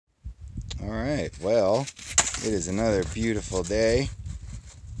Alright, well, it is another beautiful day.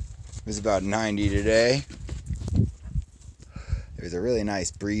 It was about 90 today. There's a really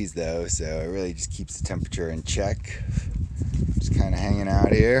nice breeze though, so it really just keeps the temperature in check. Just kind of hanging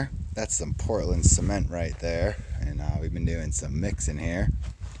out here. That's some Portland cement right there, and we've been doing some mixing here.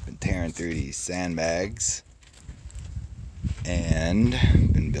 Been tearing through these sandbags and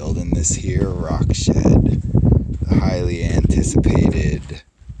been building this here rock shed. The highly anticipated,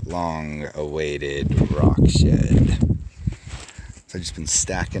 long-awaited rock shed. So I've just been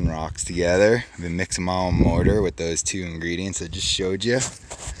stacking rocks together. I've been mixing my own mortar with those two ingredients I just showed you.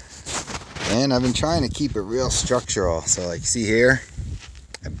 And I've been trying to keep it real structural. So like see here,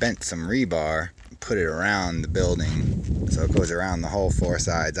 I bent some rebar and put it around the building. So it goes around the whole four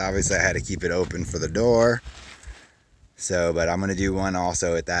sides. Obviously I had to keep it open for the door. So, but I'm gonna do one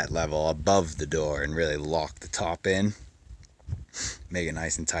also at that level above the door and really lock the top in. Make it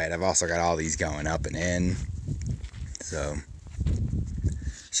nice and tight. I've also got all these going up and in. So,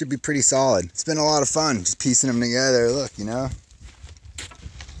 should be pretty solid. It's been a lot of fun just piecing them together. Look, you know,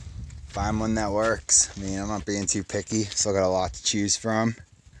 find one that works. I mean, I'm not being too picky. Still got a lot to choose from.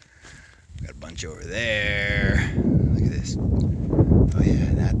 Got a bunch over there. Look at this. Oh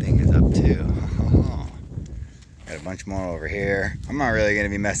yeah, that thing is up too. Got a bunch more over here. I'm not really gonna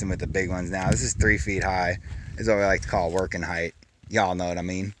be messing with the big ones now. This is 3 feet high. This is what we like to call working height. Y'all know what I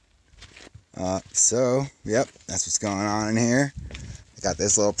mean. So, yep, that's what's going on in here. I got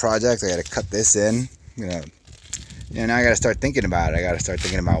this little project. I gotta cut this in. Now I gotta start thinking about it. I gotta start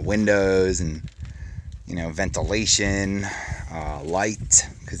thinking about windows and, ventilation, light.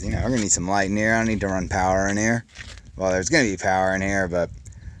 Because, we're gonna need some light in here. I don't need to run power in here. Well, there's gonna be power in here, but,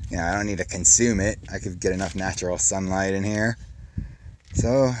 I don't need to consume it. I could get enough natural sunlight in here.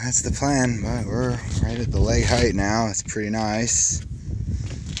 So, that's the plan. But we're right at the leg height now. It's pretty nice.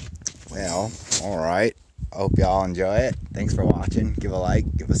 Well, alright. I hope y'all enjoy it. Thanks for watching. Give a like,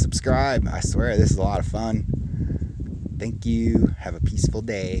 give a subscribe. I swear this is a lot of fun. Thank you. Have a peaceful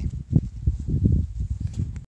day.